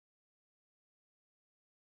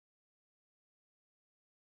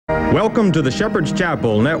Welcome to the Shepherd's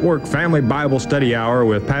Chapel Network Family Bible Study Hour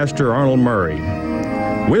with Pastor Arnold Murray.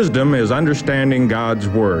 Wisdom is understanding God's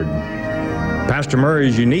Word. Pastor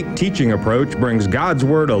Murray's unique teaching approach brings God's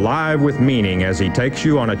Word alive with meaning as he takes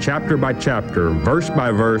you on a chapter-by-chapter,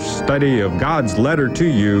 verse-by-verse study of God's letter to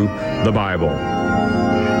you, the Bible.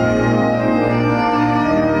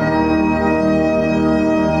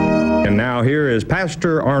 And now here is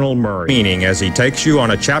Pastor Arnold Murray, meaning as he takes you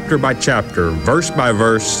on a chapter-by-chapter,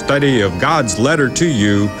 verse-by-verse study of God's letter to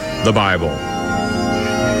you, the Bible.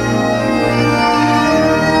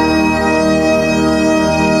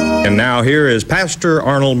 And now here is Pastor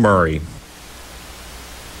Arnold Murray.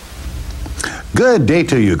 Good day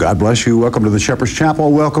to you. God bless you. Welcome to the Shepherd's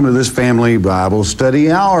Chapel. Welcome to this Family Bible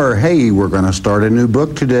Study Hour. Hey, we're going to start a new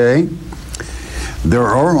book today. There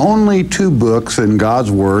are only 2 books in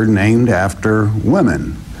God's Word named after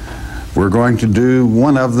women. We're going to do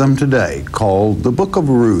one of them today, called the Book of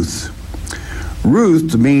Ruth.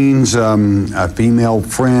 Ruth means a female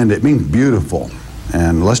friend. It means beautiful.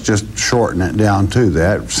 And let's just shorten it down to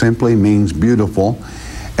that. It simply means beautiful.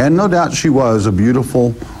 And no doubt she was a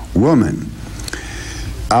beautiful woman.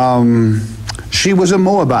 She was a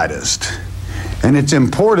Moabitist. And it's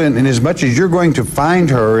important, in as much as you're going to find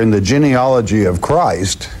her in the genealogy of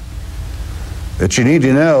Christ, that you need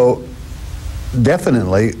to know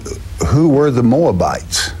definitely who were the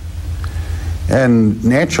Moabites. And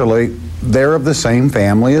naturally, they're of the same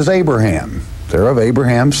family as Abraham. They're of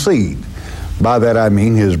Abraham's seed. By that I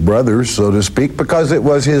mean his brothers, so to speak, because it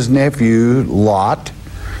was his nephew, Lot,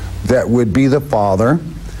 that would be the father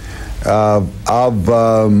of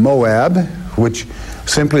Moab, which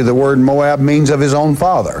simply the word Moab means of his own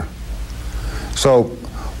father. So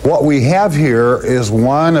what we have here is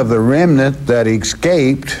one of the remnant that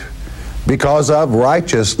escaped because of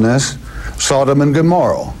righteousness, Sodom and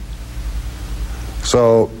Gomorrah.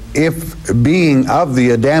 So if being of the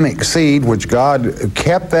Adamic seed, which God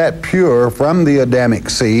kept that pure from the Adamic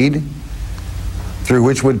seed, through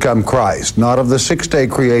which would come Christ, not of the 6th-day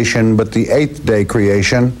creation, but the 8th-day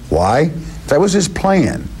creation. Why? That was his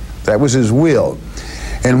plan. That was his will.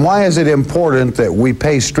 And why is it important that we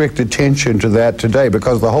pay strict attention to that today?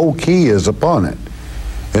 Because the whole key is upon it,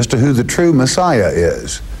 as to who the true Messiah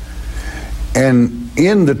is. And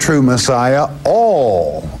in the true Messiah,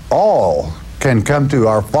 all can come to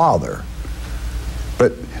our Father.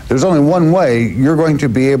 But there's only one way you're going to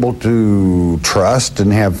be able to trust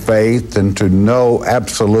and have faith and to know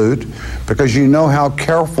absolute, because you know how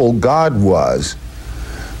careful God was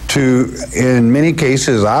to, in many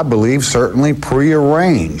cases, I believe, certainly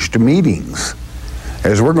prearranged meetings,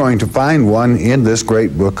 as we're going to find one in this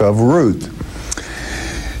great book of Ruth.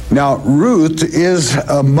 Now, Ruth is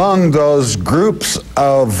among those groups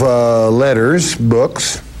of letters,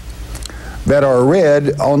 books, that are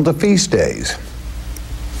read on the feast days.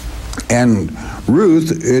 And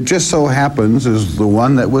Ruth, it just so happens, is the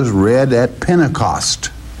one that was read at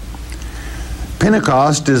Pentecost.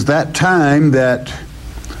 Pentecost is that time that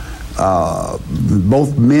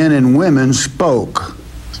both men and women spoke,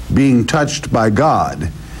 being touched by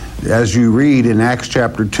God. As you read in Acts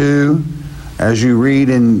chapter 2, as you read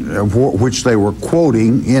in which they were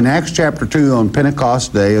quoting, in Acts chapter 2 on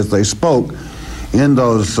Pentecost Day, as they spoke in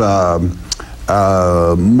those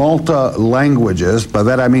multi-languages. By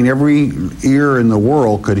that I mean every ear in the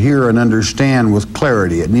world could hear and understand with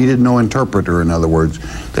clarity. It needed no interpreter, in other words.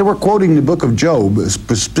 They were quoting the book of Job,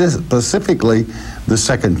 specifically the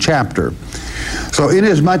 2nd chapter. So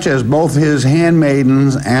inasmuch as both his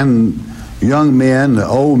handmaidens and young men, the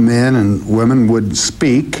old men and women would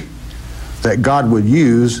speak, that God would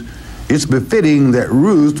use, it's befitting that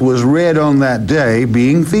Ruth was read on that day,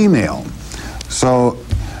 being female. So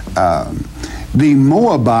the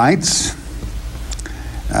Moabites,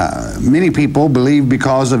 many people believe,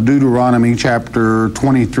 because of Deuteronomy chapter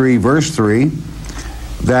 23, verse 3,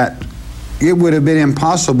 that it would have been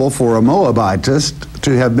impossible for a Moabitist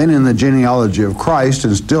to have been in the genealogy of Christ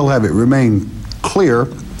and still have it remain clear,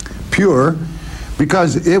 pure,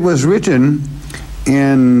 because it was written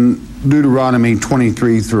in Deuteronomy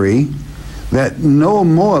 23:3 that no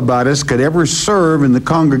Moabitist could ever serve in the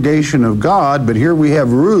congregation of God, but here we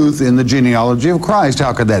have Ruth in the genealogy of Christ.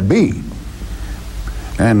 How could that be?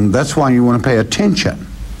 And that's why you want to pay attention,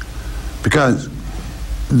 because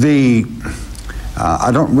the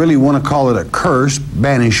I don't really want to call it a curse.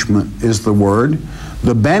 Banishment is the word.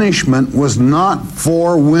 The banishment was not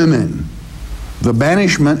for women. The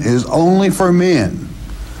banishment is only for men.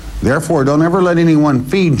 Therefore, don't ever let anyone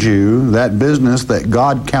feed you that business that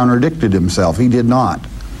God contradicted himself. He did not.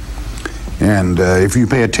 And if you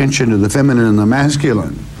pay attention to the feminine and the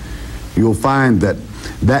masculine, you'll find that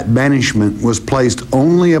that banishment was placed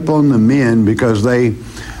only upon the men because they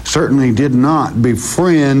certainly did not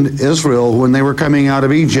befriend Israel when they were coming out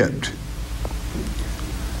of Egypt.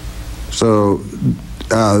 So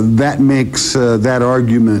that makes that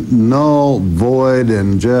argument null, void,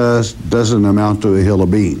 and just doesn't amount to a hill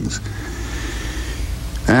of beans.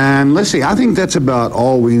 And let's see, I think that's about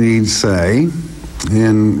all we need to say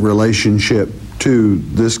in relationship to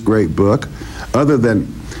this great book, other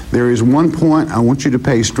than there is one point I want you to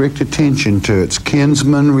pay strict attention to. It's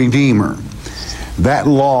kinsman redeemer. That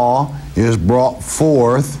law is brought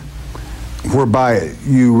forth whereby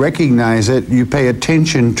you recognize it, you pay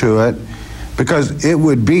attention to it, because it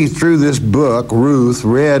would be through this book, Ruth,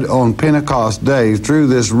 read on Pentecost Day, through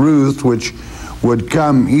this Ruth, which would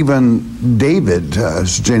come even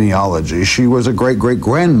David's genealogy. She was a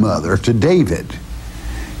great-great-grandmother to David.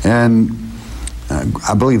 And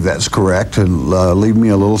I believe that's correct, and leave me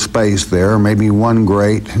a little space there, maybe one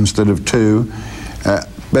great instead of two.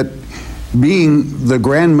 But being the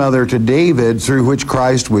grandmother to David through which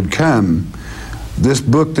Christ would come, this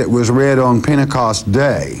book that was read on Pentecost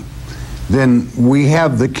Day, then we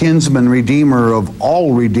have the kinsman redeemer of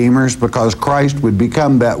all redeemers, because Christ would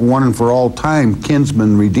become that one and for all time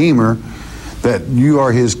kinsman redeemer, that you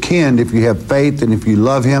are his kin if you have faith and if you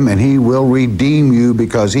love him, and he will redeem you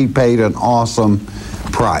because he paid an awesome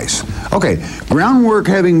price. Okay, groundwork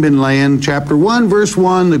having been laid, chapter 1, verse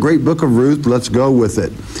 1, the great book of Ruth, let's go with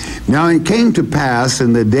it. Now it came to pass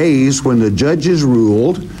in the days when the judges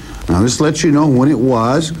ruled. Now this lets you know when it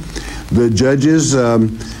was. The judges,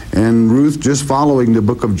 and Ruth just following the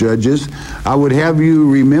book of Judges. I would have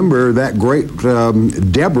you remember that great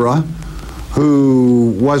Deborah,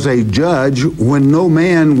 who was a judge. When no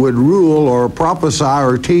man would rule or prophesy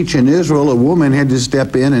or teach in Israel, a woman had to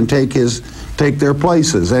step in and take their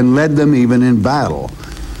places, and led them even in battle.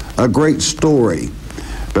 A great story.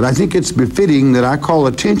 But I think it's befitting that I call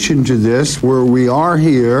attention to this, where we are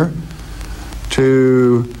here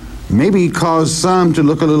to maybe cause some to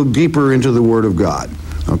look a little deeper into the Word of God.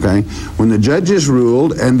 Okay, when the judges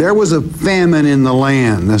ruled, and there was a famine in the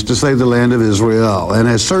land, that's to say the land of Israel, and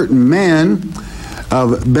a certain man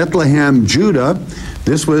of Bethlehem, Judah,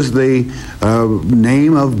 this was the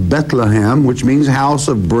name of Bethlehem, which means house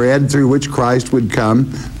of bread, through which Christ would come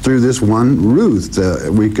through this one Ruth,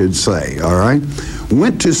 we could say, all right,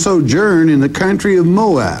 went to sojourn in the country of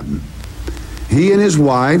Moab, he and his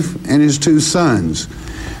wife and his 2 sons.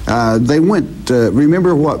 They went,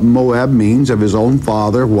 remember what Moab means, of his own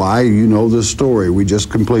father. Why? You know the story. We just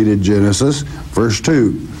completed Genesis, verse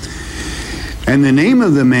 2. And the name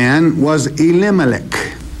of the man was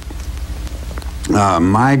Elimelech.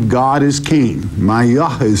 My God is king. My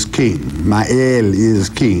Yah is king. My El is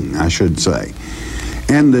king, I should say.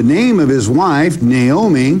 And the name of his wife,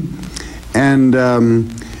 Naomi, and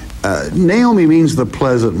Naomi means the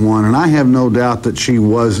pleasant one, and I have no doubt that she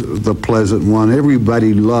was the pleasant one.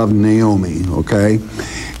 Everybody loved Naomi, okay?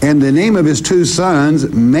 And the name of his 2 sons,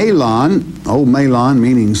 Mahlon, Mahlon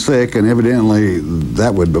meaning sick, and evidently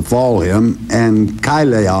that would befall him, and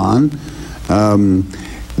Chilion,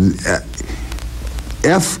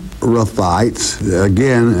 Ephrathites,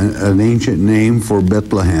 again, an ancient name for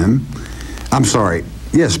Bethlehem. I'm sorry,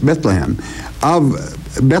 yes, Bethlehem. Of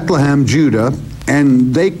Bethlehem, Judah,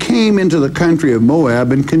 and they came into the country of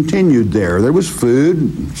Moab and continued there. There was food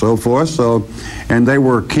and so forth, and they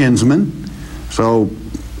were kinsmen. So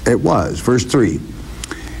it was. Verse 3.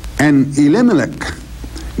 And Elimelech,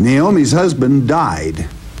 Naomi's husband, died,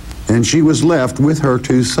 and she was left with her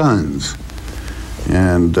 2 sons.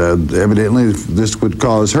 And evidently this would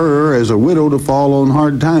cause her as a widow to fall on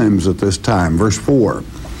hard times at this time. Verse 4.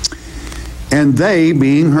 And they,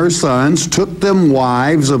 being her sons, took them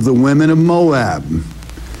wives of the women of Moab.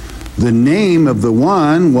 The name of the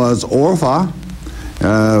one was Orpah.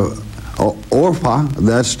 Orpah,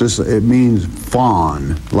 that's just, it means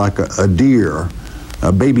fawn, like a deer,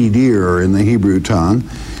 a baby deer in the Hebrew tongue.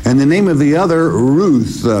 And the name of the other,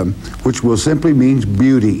 Ruth, which will simply means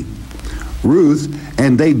beauty. Ruth,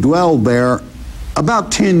 and they dwelled there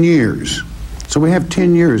about 10 years. So we have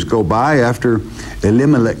 10 years go by after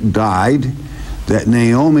Elimelech died, that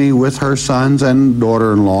Naomi with her sons and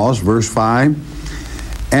daughter-in-laws, verse 5,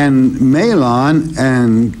 and Mahlon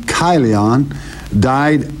and Chilion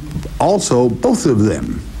died also, both of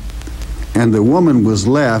them. And the woman was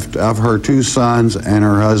left of her 2 sons and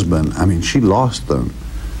her husband. I mean, she lost them.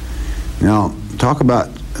 Now, talk about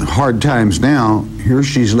hard times now. Here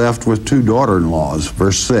she's left with 2 daughter-in-laws,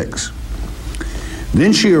 verse 6.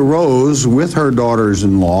 Then she arose with her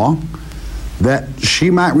daughters-in-law, that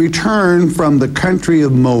she might return from the country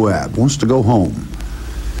of Moab, wants to go home.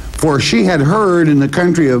 For she had heard in the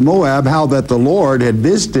country of Moab how that the Lord had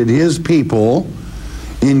visited his people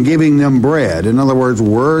in giving them bread. In other words,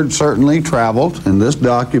 word certainly traveled, and this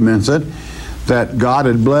documents it, that God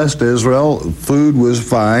had blessed Israel, food was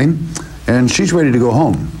fine, and she's ready to go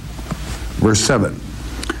home. Verse 7.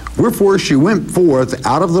 Wherefore she went forth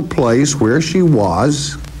out of the place where she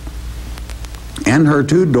was, and her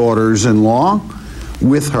 2 daughters-in-law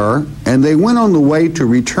with her, and they went on the way to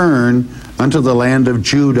return unto the land of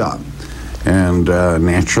Judah, and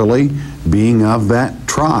naturally being of that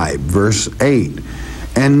tribe. Verse 8.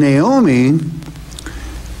 And Naomi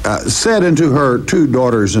said unto her 2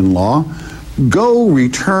 daughters-in-law, Go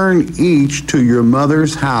return each to your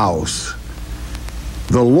mother's house.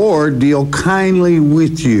 The Lord deal kindly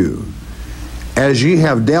with you, as ye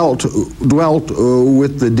have dwelt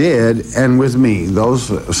with the dead and with me.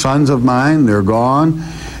 Those sons of mine, they're gone.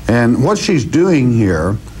 And what she's doing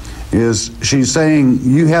here is she's saying,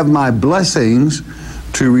 you have my blessings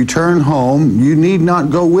to return home. You need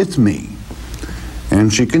not go with me.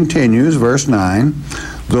 And she continues, verse 9,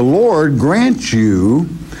 The Lord grant you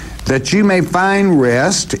that you may find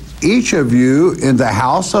rest, each of you in the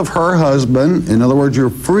house of her husband. In other words, you're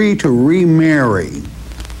free to remarry.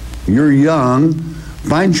 You're young,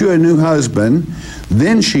 find you a new husband.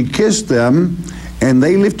 Then she kissed them, and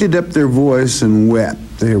they lifted up their voice and wept.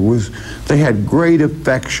 They had great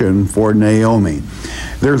affection for Naomi.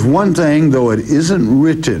 There's one thing, though it isn't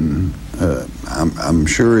written, I'm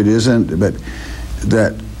sure it isn't, but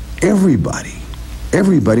that everybody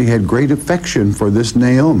had great affection for this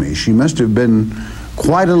Naomi. She must have been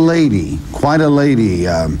quite a lady,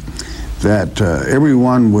 that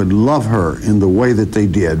everyone would love her in the way that they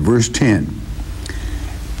did. Verse 10,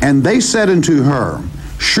 And they said unto her,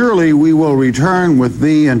 Surely we will return with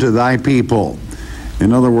thee unto thy people.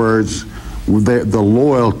 In other words, the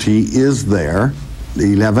loyalty is there.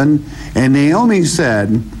 11, And Naomi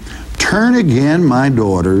said, Turn again, my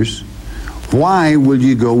daughters. Why will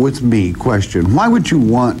you go with me? Question. Why would you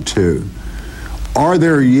want to? Are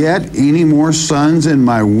there yet any more sons in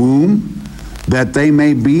my womb, that they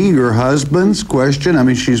may be your husbands? Question. I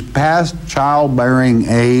mean, she's past childbearing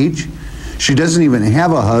age. She doesn't even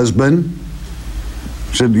have a husband.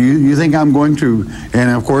 So you think I'm going to, and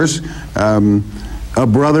of course, a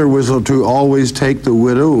brother was to always take the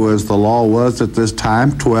widow, as the law was at this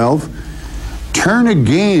time. 12. Turn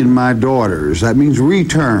again, my daughters. That means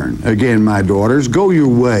return again, my daughters. Go your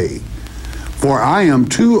way. For I am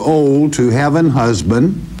too old to have an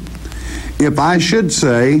husband. If I should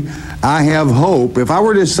say, I have hope. If I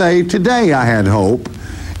were to say, today I had hope.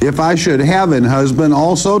 If I should have an husband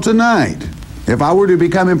also tonight. If I were to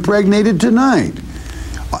become impregnated tonight.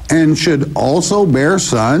 And should also bear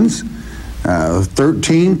sons.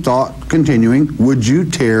 13, thought continuing, would you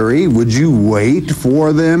tarry? Would you wait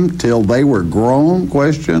for them till they were grown?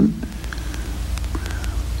 Question.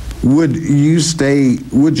 Would you stay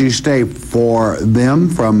for them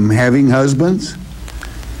from having husbands?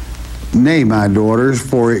 Nay, my daughters,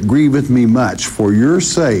 for it grieveth me much for your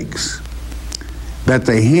sakes, that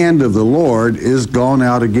the hand of the Lord is gone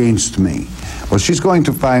out against me. Well, she's going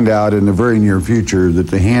to find out in the very near future that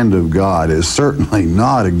the hand of God is certainly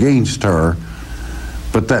not against her,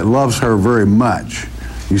 but that loves her very much.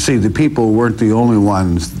 You see, the people weren't the only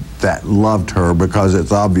ones that loved her, because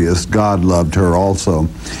it's obvious God loved her also.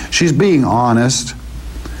 She's being honest,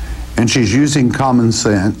 and she's using common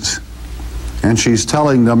sense, and she's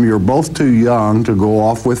telling them, you're both too young to go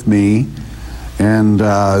off with me, and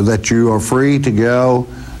that you are free to go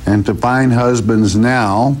and to find husbands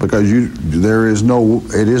now, because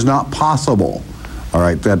it is not possible, all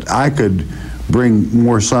right, that I could bring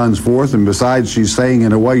more sons forth. And besides, she's saying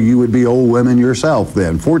in a way, you would be old women yourself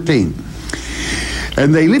then. 14.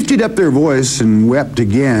 And they lifted up their voice and wept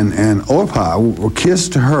again, and Orpah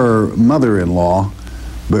kissed her mother-in-law,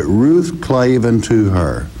 but Ruth clave unto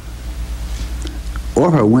her.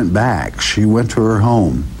 Orpah went back. She went to her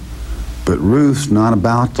home, but Ruth's not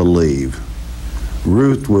about to leave.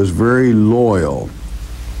 Ruth was very loyal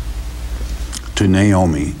to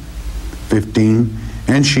Naomi. 15,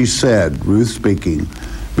 and she said, Ruth speaking,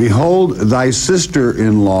 Behold, thy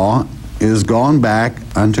sister-in-law is gone back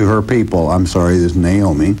unto her people. I'm sorry, this is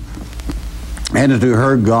Naomi. And unto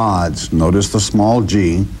her gods. Notice the small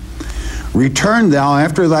g. Return thou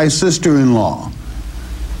after thy sister-in-law.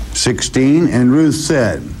 16, and Ruth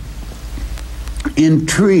said,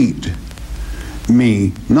 Entreat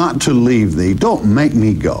me not to leave thee. Don't make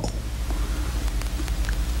me go.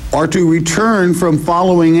 Or to return from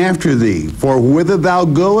following after thee. For whither thou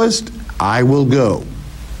goest, I will go.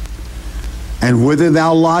 And whither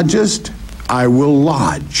thou lodgest, I will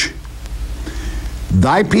lodge.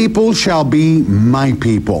 Thy people shall be my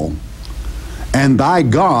people, and thy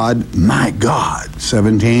God my God.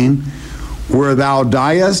 17, where thou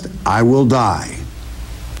diest, I will die,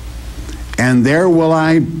 and there will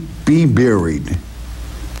I be buried.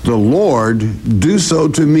 The Lord do so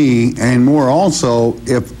to me, and more also,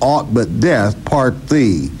 if aught but death part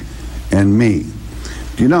thee and me.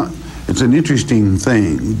 You know, it's an interesting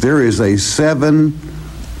thing. There is a sevenfold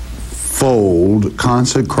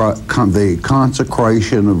the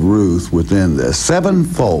consecration of Ruth within this.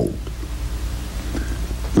 Sevenfold.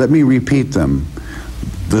 Let me repeat them.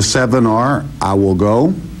 The seven are: I will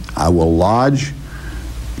go, I will lodge,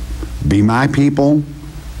 be my people,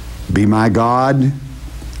 be my God,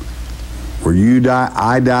 where you die,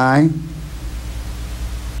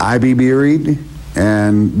 I be buried,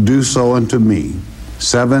 and do so unto me.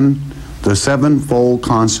 The sevenfold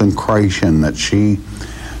consecration that she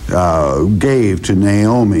gave to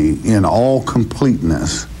Naomi in all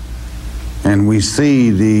completeness. And we see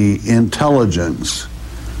the intelligence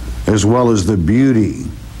as well as the beauty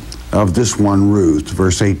of this one, Ruth,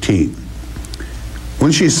 verse 18.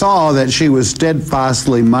 When she saw that she was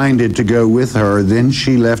steadfastly minded to go with her, then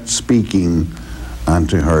she left speaking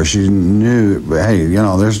unto her. She knew, hey, you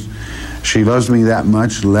know, she loves me that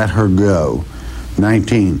much, let her go.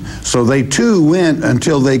 19. So they two went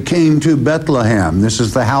until they came to Bethlehem. This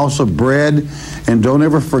is the house of bread, and don't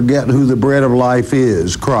ever forget who the bread of life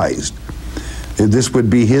is, Christ. This would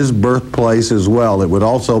be his birthplace as well. It would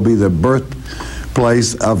also be the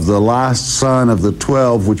birthplace of the last son of the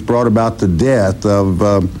 12, which brought about the death of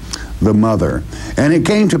the mother. And it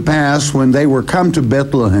came to pass when they were come to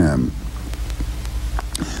Bethlehem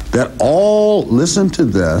that all, listen to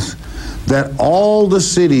this, that all the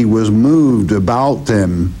city was moved about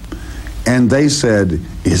them, and they said,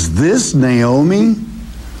 is this Naomi?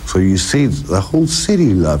 So you see, the whole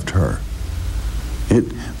city loved her.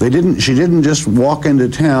 She didn't just walk into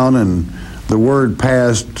town and the word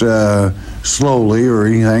passed slowly or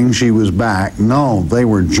anything, she was back. No, they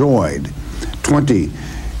were joyed. 20,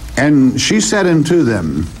 and she said unto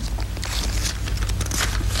them,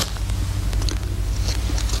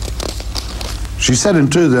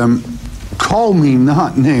 call me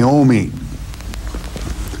not Naomi,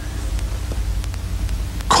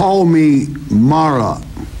 call me Mara,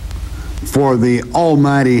 for the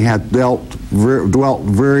Almighty hath dwelt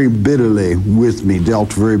very bitterly with me,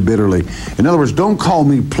 dealt very bitterly. In other words, don't call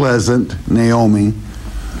me pleasant, Naomi,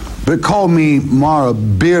 but call me Mara,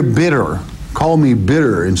 bitter. Call me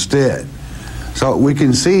bitter instead. So we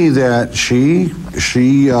can see that she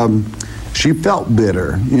felt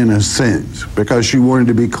bitter in a sense because she wanted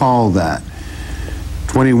to be called that.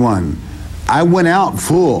 21, I went out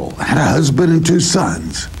full, had a husband and 2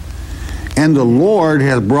 sons, and the Lord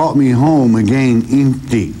hath brought me home again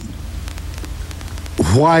empty.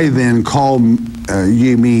 Why then call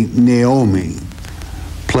ye me Naomi,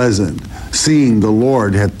 pleasant, seeing the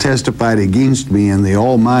Lord hath testified against me, and the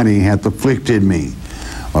Almighty hath afflicted me?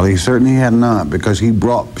 Well, he certainly had not, because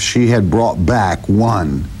she had brought back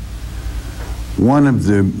one of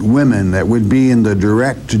the women that would be in the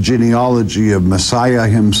direct genealogy of Messiah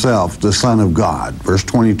himself, the Son of God. Verse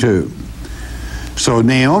 22. So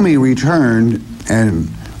Naomi returned, and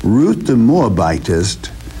Ruth the Moabitess,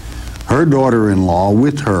 her daughter-in-law,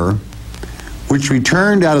 with her, which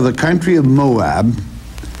returned out of the country of Moab,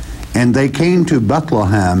 and they came to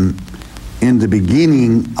Bethlehem in the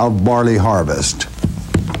beginning of barley harvest.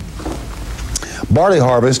 Barley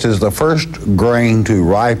harvest is the first grain to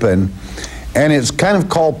ripen, and it's kind of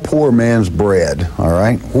called poor man's bread, all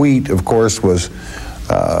right? Wheat, of course, was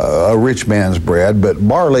a rich man's bread, but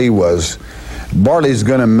barley's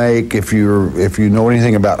going to make, if you know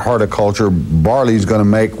anything about horticulture, barley's going to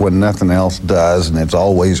make when nothing else does, and it's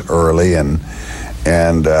always early, and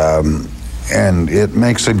it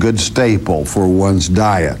makes a good staple for one's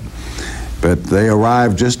diet. But they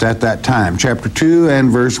arrived just at that time. Chapter 2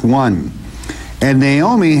 and verse 1. And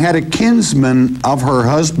Naomi had a kinsman of her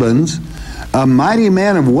husband's, a mighty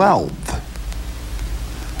man of wealth,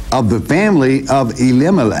 of the family of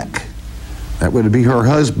Elimelech. That would be her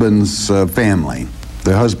husband's family,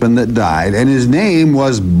 the husband that died, and his name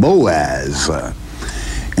was Boaz.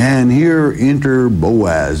 And here enter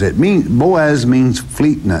Boaz. Boaz means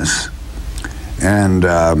fleetness, and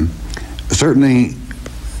certainly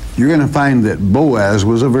you're going to find that Boaz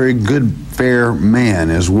was a very good, fair man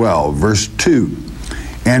as well. Verse 2.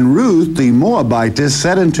 And Ruth the Moabitess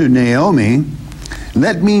said unto Naomi,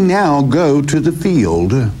 let me now go to the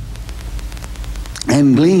field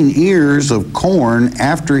and glean ears of corn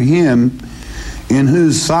after him in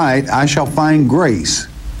whose sight I shall find grace.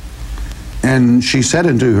 And she said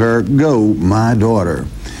unto her, Go, my daughter.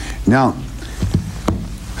 Now,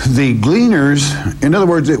 the gleaners, in other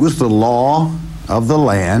words, it was the law of the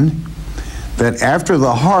land that after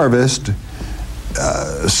the harvest,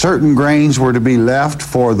 certain grains were to be left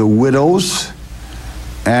for the widows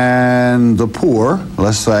and the poor,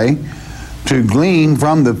 let's say, to glean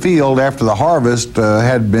from the field after the harvest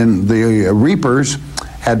the reapers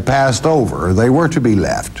had passed over. They were to be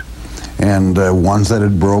left, and ones that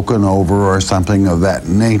had broken over or something of that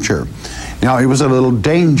nature. Now, it was a little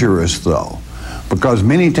dangerous, though, because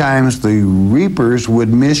many times the reapers would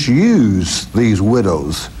misuse these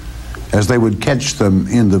widows as they would catch them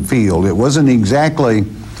in the field. It wasn't exactly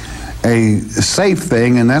a safe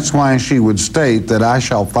thing, and that's why she would state that I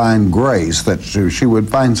shall find grace, that she would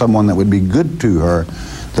find someone that would be good to her,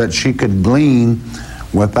 that she could glean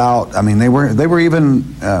without, I mean, they were even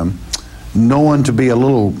known to be a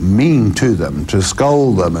little mean to them, to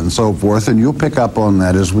scold them and so forth, and you'll pick up on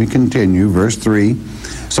that as we continue. Verse 3.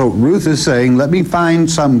 So Ruth is saying, let me find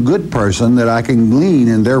some good person that I can glean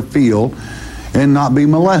in their field and not be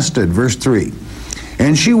molested. Verse 3.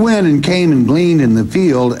 And she went and came and gleaned in the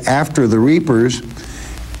field after the reapers,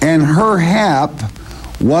 and her hap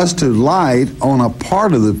was to light on a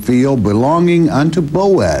part of the field belonging unto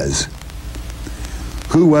Boaz,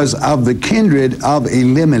 who was of the kindred of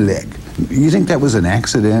Elimelech. You think that was an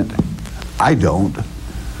accident? I don't.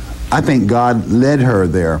 I think God led her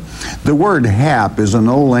there. The word hap is an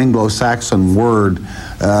old Anglo-Saxon word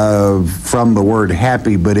from the word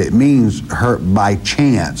happy, but it means her by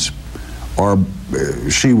chance, or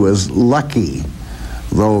she was lucky,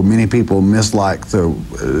 though many people dislike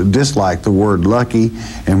the word lucky.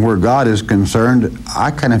 And where God is concerned,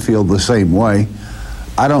 I kind of feel the same way.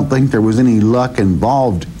 I don't think there was any luck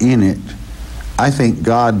involved in it. I think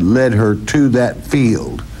God led her to that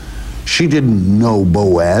field. She didn't know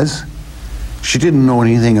Boaz. She didn't know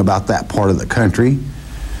anything about that part of the country.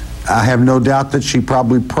 I have no doubt that she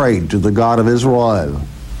probably prayed to the God of Israel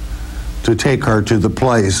to take her to the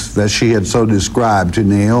place that she had so described to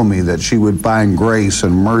Naomi, that she would find grace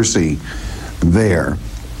and mercy there.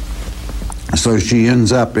 So she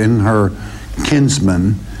ends up in her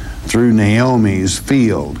kinsman through Naomi's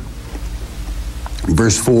field.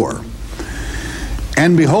 Verse 4.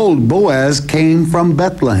 And behold, Boaz came from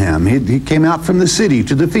Bethlehem. He came out from the city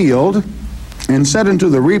to the field and said unto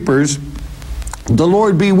the reapers, The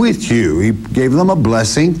Lord be with you. He gave them a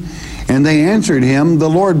blessing. And they answered him, The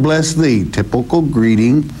Lord bless thee. Typical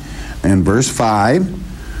greeting. And verse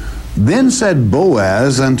 5, Then said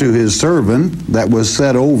Boaz unto his servant that was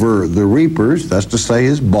set over the reapers, that's to say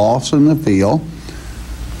his boss in the field,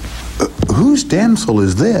 Whose damsel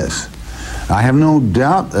is this? I have no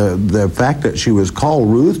doubt the fact that she was called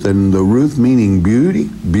Ruth, and the Ruth meaning beauty,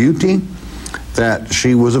 that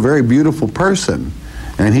she was a very beautiful person.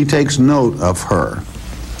 And he takes note of her,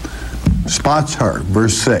 spots her.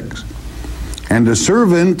 Verse 6. And the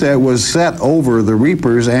servant that was set over the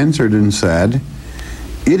reapers answered and said,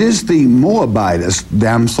 It is the Moabitess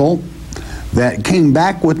damsel that came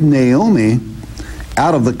back with Naomi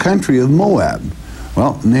out of the country of Moab.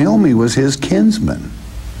 Well, Naomi was his kinsman,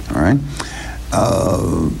 all right?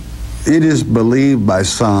 It is believed by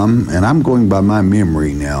some, and I'm going by my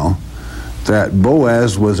memory now, that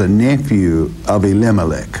Boaz was a nephew of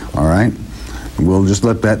Elimelech, all right? We'll just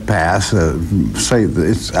let that pass.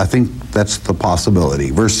 I think that's the possibility.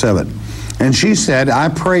 Verse 7. And she said, I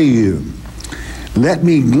pray you, let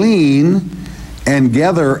me glean and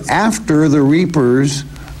gather after the reapers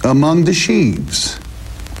among the sheaves.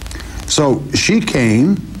 So she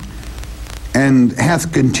came and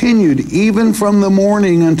hath continued even from the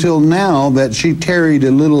morning until now, that she tarried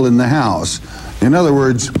a little in the house. In other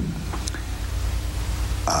words,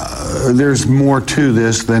 there's more to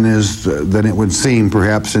this than it would seem,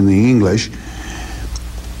 perhaps, in the English.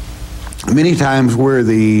 Many times where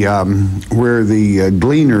the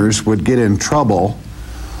gleaners would get in trouble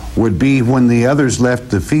would be when the others left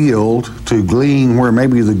the field to glean where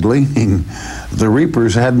maybe the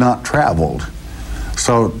reapers had not traveled.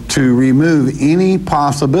 So to remove any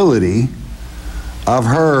possibility of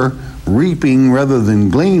her reaping rather than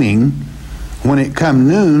gleaning, when it come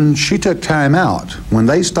noon, she took time out. When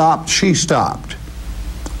they stopped, she stopped.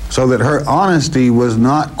 So that her honesty was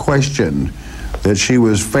not questioned, that she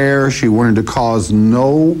was fair. She wanted to cause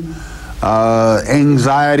no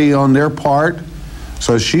anxiety on their part.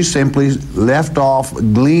 So she simply left off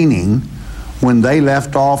gleaning when they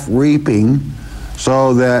left off reaping,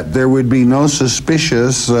 so that there would be no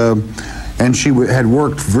suspicious, and she had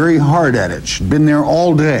worked very hard at it. She'd been there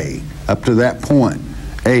all day up to that point.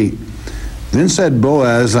 8. Then said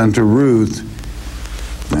Boaz unto Ruth,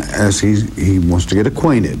 as he wants to get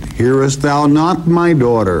acquainted. Hearest thou not, my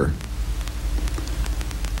daughter?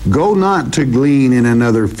 Go not to glean in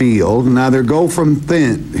another field, neither go from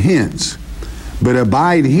hence, but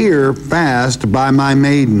abide here fast by my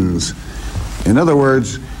maidens. In other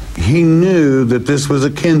words, he knew that this was a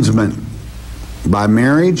kinsman. By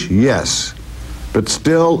marriage, yes, but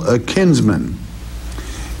still a kinsman.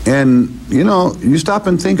 And, you know, you stop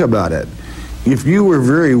and think about it. If you were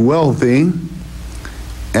very wealthy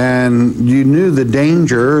and you knew the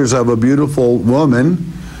dangers of a beautiful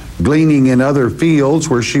woman gleaning in other fields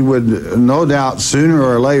where she would no doubt sooner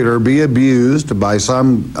or later be abused by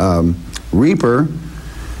some reaper,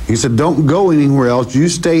 he said, don't go anywhere else. You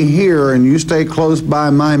stay here and you stay close by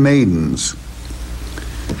my maidens.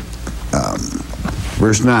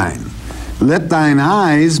 Verse 9, let thine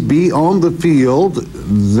eyes be on the field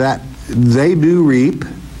that they do reap,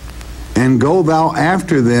 and go thou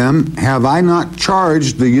after them. Have I not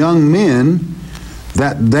charged the young men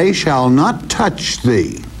that they shall not touch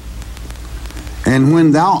thee? And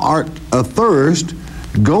when thou art athirst,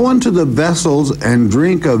 go into the vessels and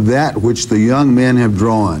drink of that which the young men have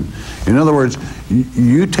drawn. In other words,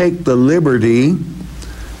 you take the liberty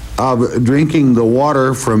of drinking the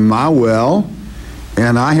water from my well,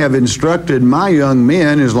 and I have instructed my young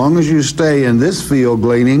men, as long as you stay in this field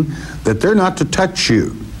gleaning, that they're not to touch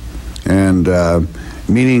you. And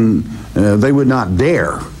meaning they would not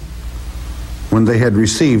dare when they had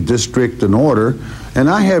received this strict an order. And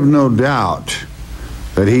I have no doubt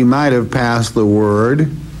that he might have passed the word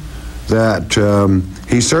that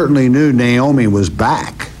he certainly knew Naomi was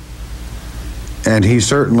back. And he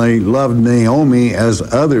certainly loved Naomi as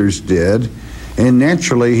others did. And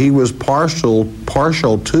naturally, he was partial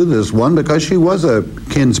to this one because she was a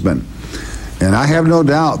kinsman. And I have no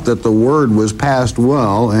doubt that the word was passed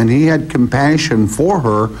well, and he had compassion for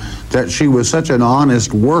her, that she was such an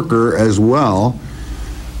honest worker as well.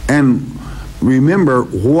 And remember,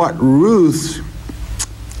 what Ruth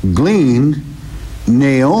gleaned,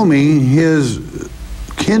 Naomi, his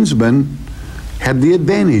kinsman, had the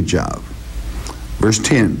advantage of. Verse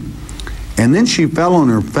 10, and then she fell on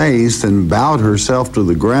her face and bowed herself to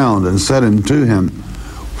the ground and said unto him,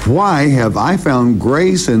 why have I found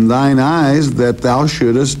grace in thine eyes that thou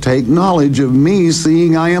shouldest take knowledge of me,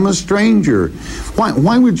 seeing I am a stranger?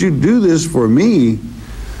 Why would you do this for me?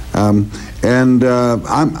 I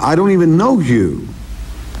don't even know you.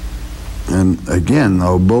 And again,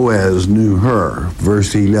 though, Boaz knew her.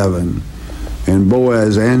 Verse 11, and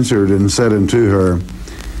Boaz answered and said unto her,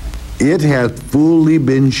 it hath fully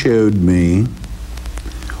been showed me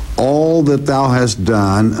all that thou hast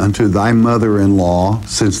done unto thy mother-in-law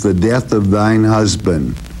since the death of thine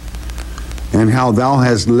husband, and how thou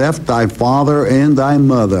hast left thy father and thy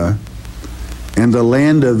mother and the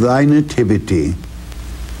land of thy nativity,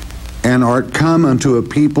 and art come unto a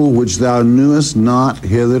people which thou knewest not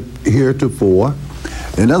heretofore.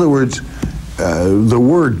 In other words, the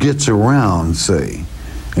word gets around, see.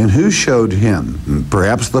 And who showed him?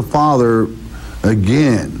 Perhaps the father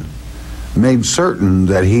again made certain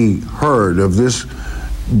that he heard of this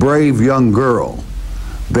brave young girl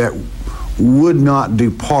that would not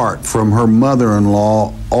depart from her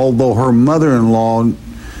mother-in-law, although her mother-in-law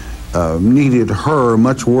needed her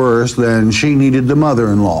much worse than she needed the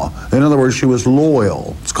mother-in-law. In other words, she was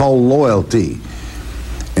loyal. It's called loyalty.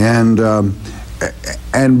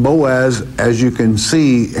 And Boaz, as you can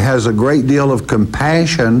see, has a great deal of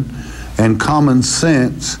compassion and common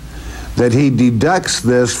sense, that he deducts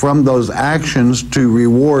this from those actions to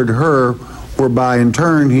reward her, whereby in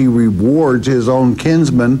turn he rewards his own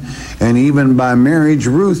kinsman, and even by marriage,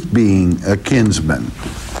 Ruth being a kinsman.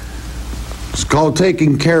 It's called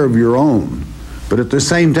taking care of your own. But at the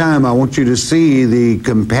same time, I want you to see the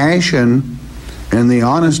compassion and the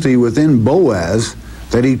honesty within Boaz,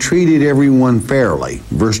 that he treated everyone fairly.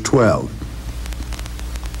 Verse 12,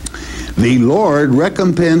 the Lord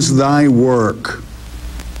recompense thy work,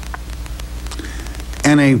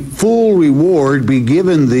 and a full reward be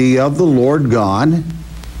given thee of the Lord God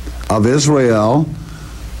of Israel,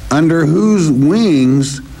 under whose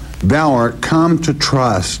wings thou art come to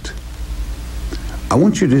trust. I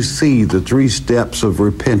want you to see the 3 steps of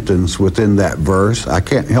repentance within that verse. I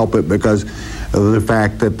can't help it because of the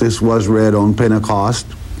fact that this was read on Pentecost,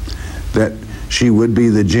 that she would be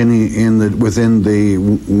the Jenny within the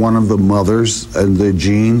one of the mothers and the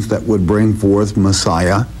genes that would bring forth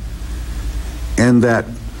Messiah, and that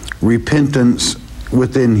repentance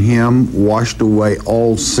within him washed away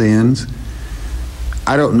all sins.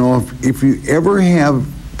 I don't know if you ever have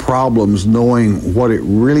problems knowing what it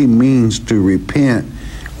really means to repent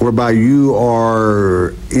whereby you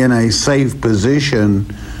are in a safe position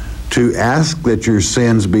to ask that your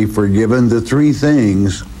sins be forgiven. The three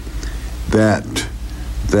things that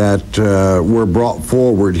were brought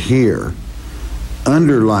forward here,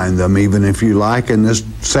 underline them even if you like, in this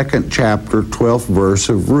 2nd chapter, 12th verse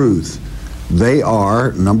of Ruth. They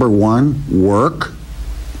are, number 1, work;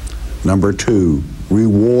 number 2,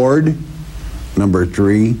 reward; number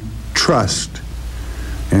 3, trust.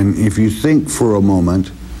 And if you think for a moment,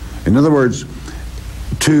 in other words,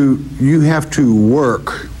 you have to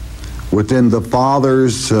work within the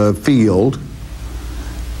Father's field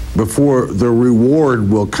before the reward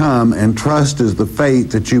will come, and trust is the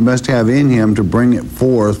faith that you must have in Him to bring it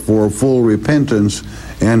forth for full repentance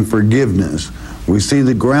and forgiveness. We see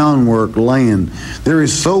the groundwork laying. There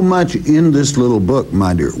is so much in this little book,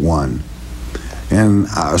 my dear one. And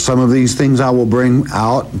some of these things I will bring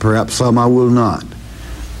out, perhaps some I will not.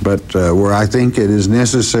 But where I think it is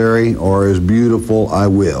necessary or is beautiful, I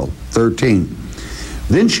will. 13.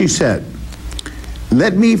 Then she said,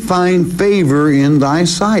 "Let me find favor in thy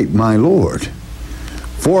sight, my Lord,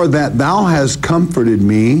 for that thou hast comforted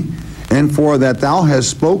me, and for that thou hast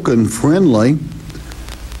spoken friendly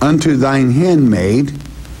unto thine handmaid,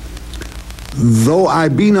 though I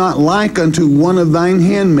be not like unto one of thine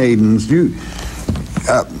handmaidens."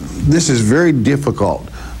 This is very difficult.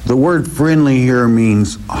 The word friendly here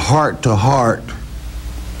means heart to heart.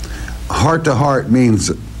 Heart to heart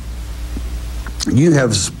means you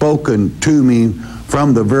have spoken to me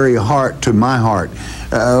from the very heart to my heart.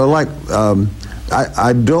 I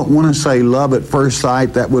don't want to say love at first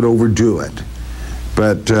sight, that would overdo it.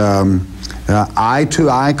 But eye to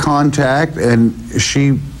eye contact, and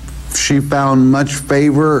she found much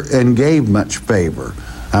favor and gave much favor.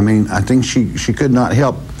 I mean, I think she could not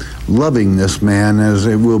help loving this man, as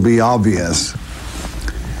it will be obvious.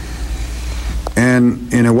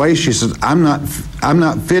 And in a way, she says, I'm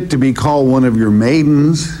not fit to be called one of your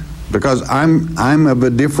maidens, because I'm of a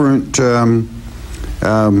different.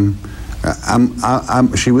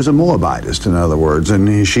 She was a Moabitess, in other words,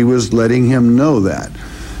 and she was letting him know that.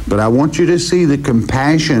 But I want you to see the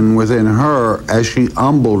compassion within her as she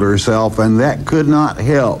humbled herself, and that could not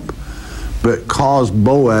help but cause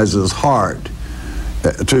Boaz's heart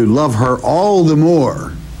to love her all the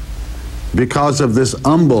more because of this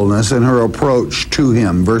humbleness in her approach to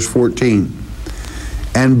him. Verse 14.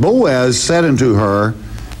 And Boaz said unto her,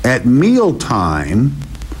 At mealtime,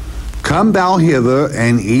 come thou hither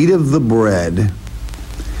and eat of the bread,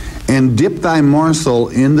 and dip thy morsel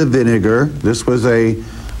in the vinegar. This was a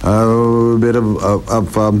bit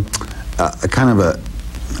of kind of a,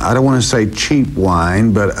 I don't want to say cheap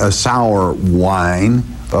wine, but a sour wine,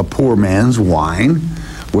 a poor man's wine,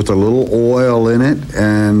 with a little oil in it,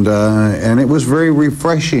 and it was very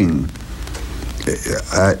refreshing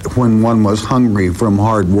when one was hungry from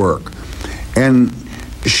hard work. And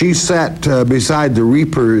she sat beside the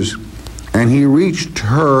reapers, and he reached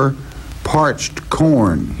her parched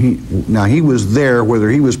corn. He was there, whether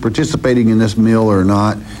he was participating in this meal or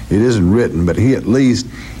not, it isn't written, but he at least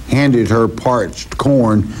handed her parched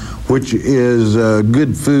corn, which is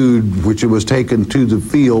good food, which it was taken to the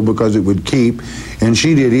field because it would keep, and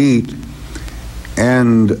she did eat,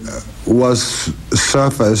 and was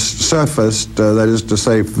sufficed, that is to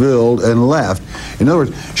say, filled, and left. In other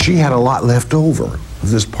words, she had a lot left over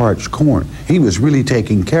of this parched corn. He was really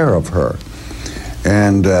taking care of her.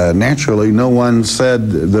 And naturally, no one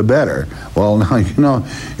said the better. Well, now, you know,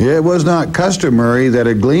 it was not customary that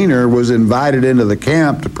a gleaner was invited into the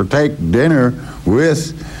camp to partake dinner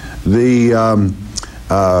with the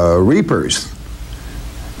reapers.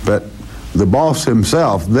 But the boss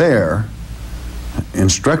himself there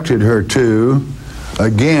instructed her to,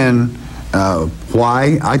 again,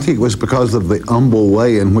 why? I think it was because of the humble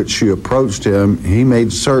way in which she approached him. He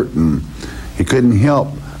made certain he couldn't help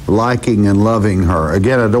liking and loving her.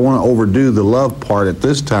 Again, I don't want to overdo the love part at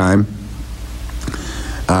this time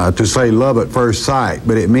to say love at first sight,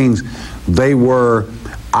 but it means they were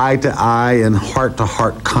eye to eye and heart to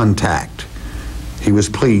heart contact. He was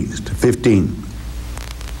pleased. 15.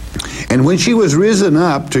 And when she was risen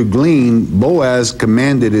up to glean, Boaz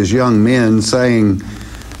commanded his young men, saying,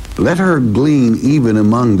 Let her glean even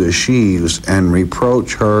among the sheaves, and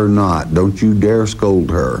reproach her not. Don't you dare scold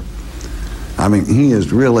her. I mean, he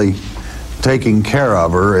is really taking care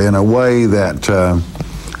of her in a way that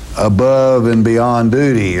above and beyond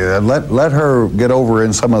duty. Let her get over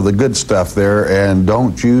in some of the good stuff there, and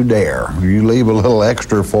don't you dare. You leave a little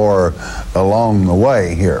extra for her along the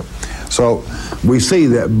way here. So we see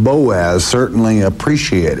that Boaz certainly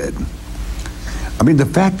appreciated I mean, the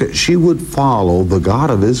fact that she would follow the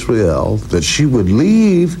God of Israel, that she would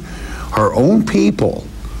leave her own people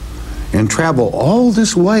and travel all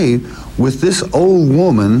this way with this old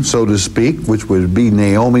woman, so to speak, which would be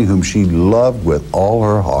Naomi, whom she loved with all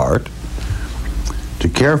her heart, to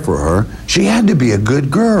care for her. She had to be a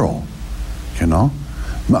good girl, you know.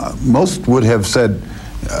 Most would have said,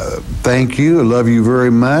 thank you, I love you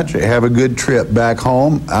very much, have a good trip back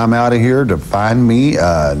home, I'm out of here to find me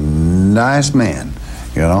a nice man,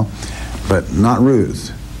 you know. But not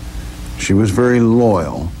Ruth. She was very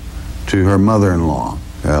loyal to her mother-in-law.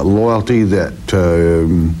 Loyalty that,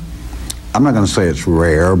 I'm not going to say it's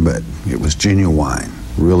rare, but it was genuine,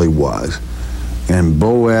 really was. And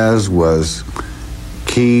Boaz was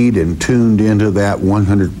keyed and tuned into that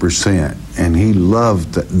 100%, and he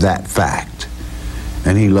loved that fact.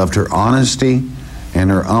 And he loved her honesty and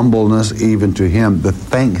her humbleness, even to him, the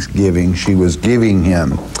thanksgiving she was giving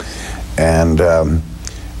him. And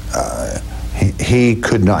he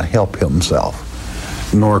could not help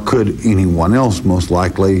himself, nor could anyone else, most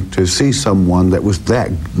likely, to see someone that was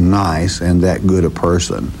that nice and that good a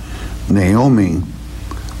person. Naomi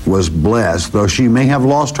was blessed, though she may have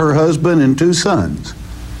lost her husband and 2 sons.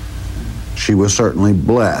 She was certainly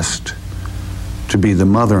blessed to be the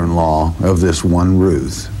mother-in-law of this one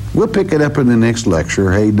Ruth. We'll pick it up in the next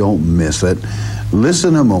lecture. Hey, don't miss it.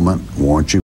 Listen a moment, won't you?